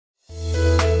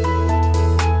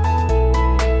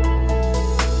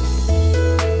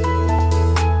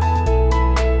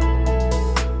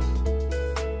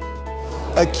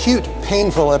Acute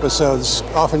painful episodes,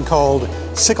 often called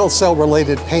sickle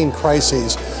cell-related pain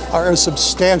crises, are a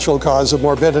substantial cause of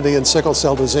morbidity in sickle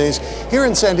cell disease. Here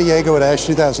in San Diego at ASH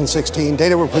 2016,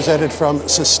 data were presented from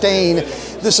SUSTAIN.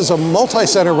 This is a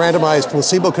multi-center randomized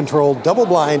placebo-controlled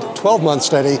double-blind 12-month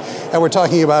study, and we're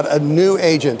talking about a new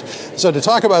agent. So to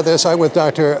talk about this, I'm with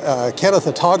Dr. Kenneth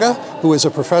Ataga, who is a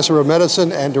professor of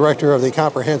medicine and director of the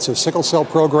Comprehensive Sickle Cell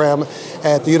Program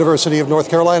at the University of North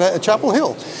Carolina at Chapel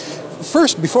Hill.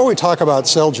 First, before we talk about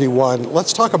CellG1,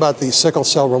 let's talk about the sickle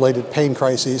cell-related pain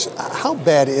crises. How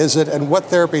bad is it, and what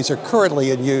therapies are currently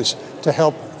in use to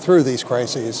help through these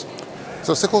crises?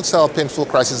 So sickle cell painful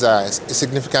crises are a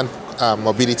significant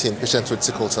morbidity in patients with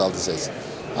sickle cell disease.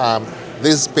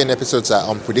 These pain episodes are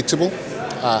unpredictable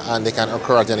and they can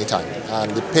occur at any time.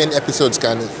 And the pain episodes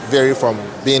can vary from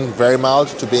being very mild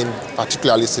to being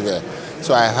particularly severe.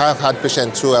 So I have had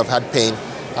patients who have had pain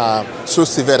so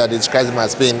severe that they describe them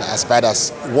as being as bad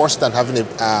as worse than having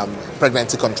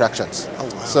pregnancy contractions. Oh,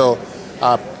 wow. So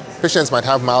patients might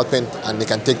have mild pain and they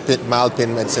can take mild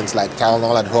pain medicines like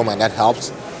Tylenol at home, and that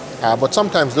helps. But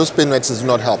sometimes those pain medicines do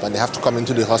not help and they have to come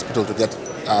into the hospital to get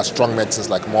strong medicines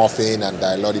like morphine and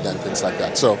dilaudid and things like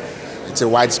that. So it's a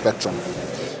wide spectrum.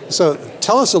 So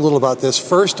tell us a little about this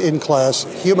first-in-class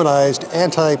humanized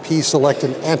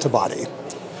anti-P-selectin antibody.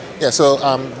 Yeah, so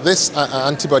this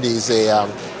antibody is a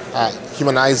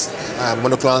humanized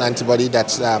monoclonal antibody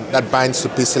that binds to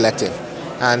P-selectin.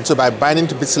 And so by binding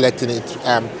to P-selectin,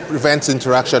 it prevents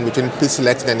interaction between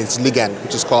P-selectin and its ligand,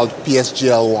 which is called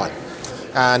PSGL1.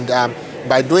 And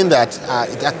by doing that,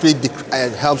 it actually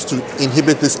helps to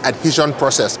inhibit this adhesion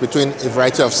process between a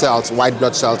variety of cells, white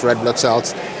blood cells, red blood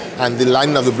cells, and the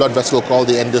lining of the blood vessel called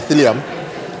the endothelium.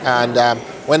 And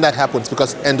when that happens,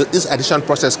 because this adhesion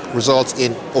process results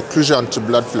in occlusion to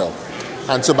blood flow.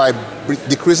 And so by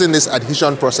decreasing this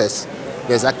adhesion process,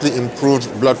 there's actually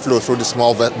improved blood flow through the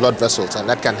small blood vessels, and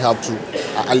that can help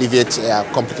to alleviate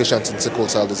complications in sickle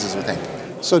cell disease, we think.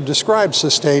 So describe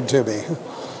SUSTAIN to me.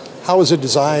 How was it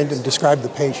designed, and describe the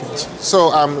patients?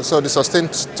 So the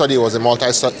SUSTAIN study was a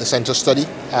multi-center study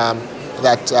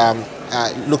that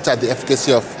looked at the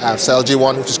efficacy of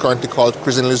CellG1, which is currently called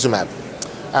Crizanlizumab.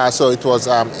 So it was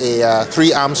a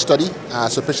 3-arm study.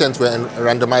 So patients were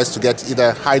randomized to get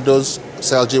either high-dose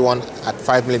CellG1 at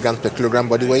 5 milligrams per kilogram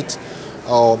body weight,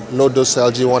 or low-dose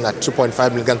CellG1 at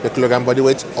 2.5 milligrams per kilogram body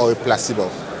weight, or a placebo.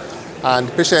 And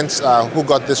patients who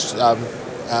got this, who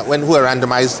were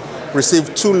randomized,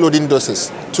 received 2 loading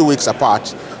doses 2 weeks apart,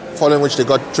 following which they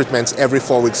got treatments every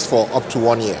 4 weeks for up to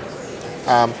 1 year.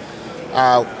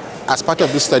 As part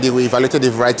of this study, we evaluated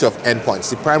a variety of endpoints.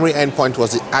 The primary endpoint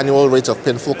was the annual rate of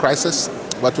painful crisis,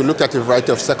 but we looked at a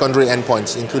variety of secondary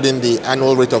endpoints, including the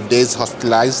annual rate of days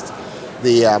hospitalized,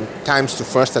 the times to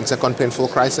first and second painful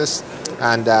crisis,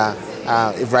 and a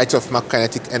variety of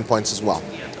pharmacokinetic endpoints as well.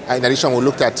 In addition, we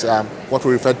looked at what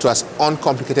we referred to as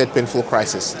uncomplicated painful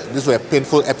crisis. These were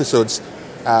painful episodes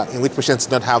in which patients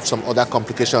did not have some other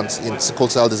complications in sickle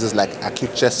cell disease like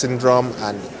acute chest syndrome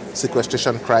and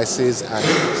sequestration crisis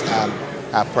and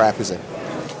priapism.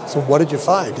 So what did you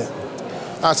find?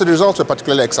 So the results were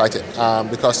particularly exciting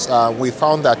because we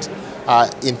found that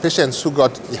in patients who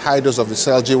got the high dose of the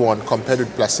CellG1 compared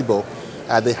with placebo,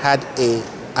 they had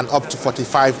an up to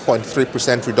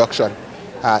 45.3% reduction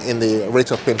in the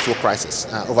rate of painful crisis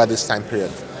over this time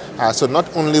period. So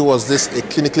not only was this a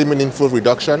clinically meaningful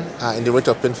reduction in the rate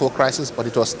of painful crisis, but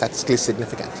it was statistically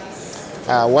significant.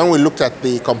 When we looked at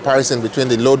the comparison between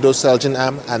the low-dose CellG1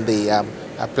 arm and the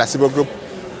placebo group,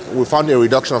 we found a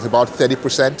reduction of about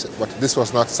 30%, but this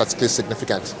was not statistically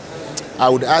significant. I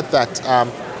would add that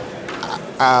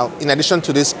in addition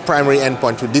to this primary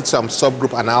endpoint, we did some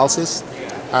subgroup analysis,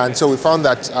 and so we found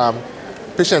that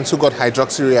patients who got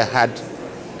hydroxyurea had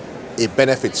a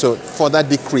benefit, so further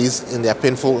decrease in their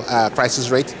painful crisis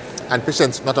rate, and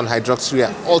patients not on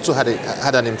hydroxyurea also had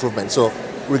an improvement. So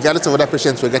regardless of whether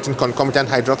patients were getting concomitant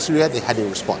hydroxyurea, they had a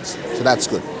response. So that's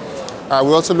good.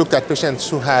 We also looked at patients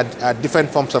who had different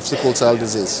forms of sickle cell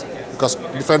disease, because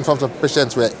different forms of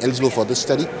patients were eligible for this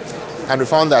study. And we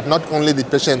found that not only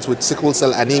did patients with sickle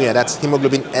cell anemia, that's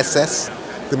hemoglobin SS,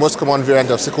 the most common variant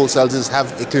of sickle cell disease,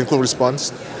 have a clinical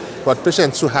response, but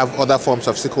patients who have other forms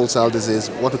of sickle cell disease,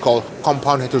 what we call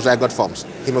compound heterozygote forms,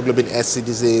 hemoglobin SC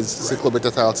disease, sickle beta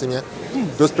thalassemia,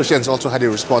 those patients also had a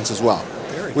response as well,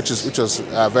 which was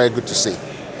very good to see.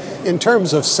 In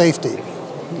terms of safety,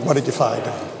 what did you find?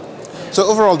 So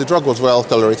overall, the drug was well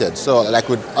tolerated. So like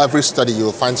with every study,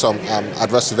 you'll find some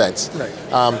adverse events. Right.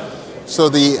 So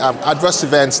the adverse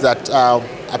events that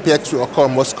appear to occur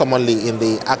most commonly in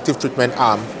the active treatment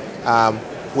arm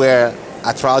were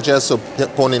arthralgia, so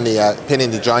pain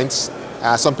in the joints,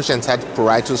 Some patients had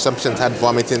pruritus, some patients had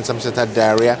vomiting, some patients had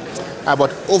diarrhea.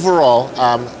 But overall,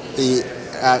 the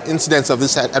incidence of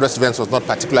these adverse events was not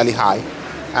particularly high,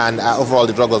 and overall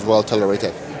the drug was well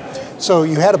tolerated. So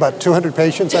you had about 200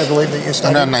 patients, I believe, that you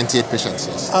studied? 198 patients,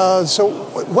 yes. So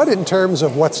what in terms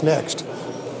of what's next?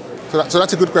 So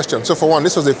that's a good question. So for one,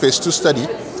 this was a phase 2 study,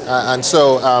 and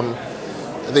so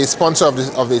the sponsor of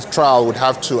the trial would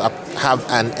have to have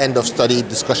an end of study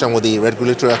discussion with the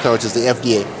regulatory authorities, the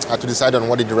FDA, to decide on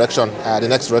what the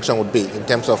next direction would be in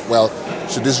terms of, well,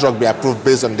 should this drug be approved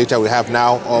based on data we have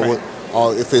now,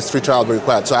 or if phase 3 trial be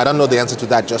required. So I don't know the answer to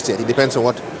that just yet. It depends on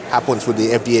what happens with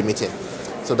the FDA meeting.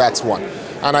 So that's one.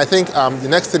 And I think the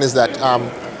next thing is that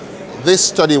this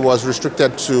study was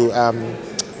restricted to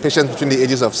patients between the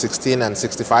ages of 16 and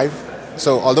 65.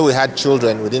 So although we had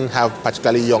children, we didn't have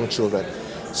particularly young children.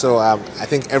 So I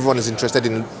think everyone is interested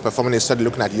in performing a study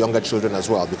looking at younger children as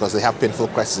well, because they have painful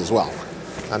crises as well.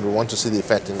 And we want to see the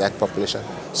effect in that population.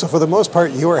 So for the most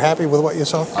part, you were happy with what you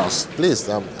saw? I was pleased.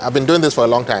 I've been doing this for a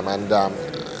long time, and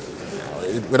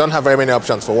we don't have very many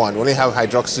options for one. We only have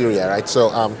hydroxyurea, right? So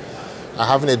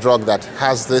having a drug that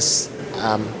has this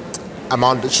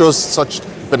amount, that shows such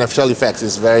beneficial effects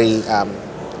is very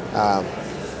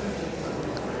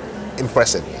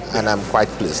impressive, and I'm quite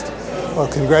pleased. Well,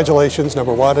 congratulations,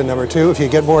 number one, and number two. If you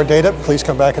get more data, please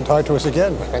come back and talk to us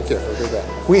again. Thank you. We'll do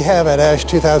that. We have at ASH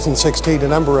 2016 a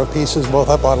number of pieces both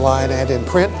up online and in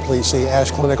print. Please see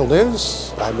ASH Clinical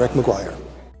News. I'm Rick McGuire.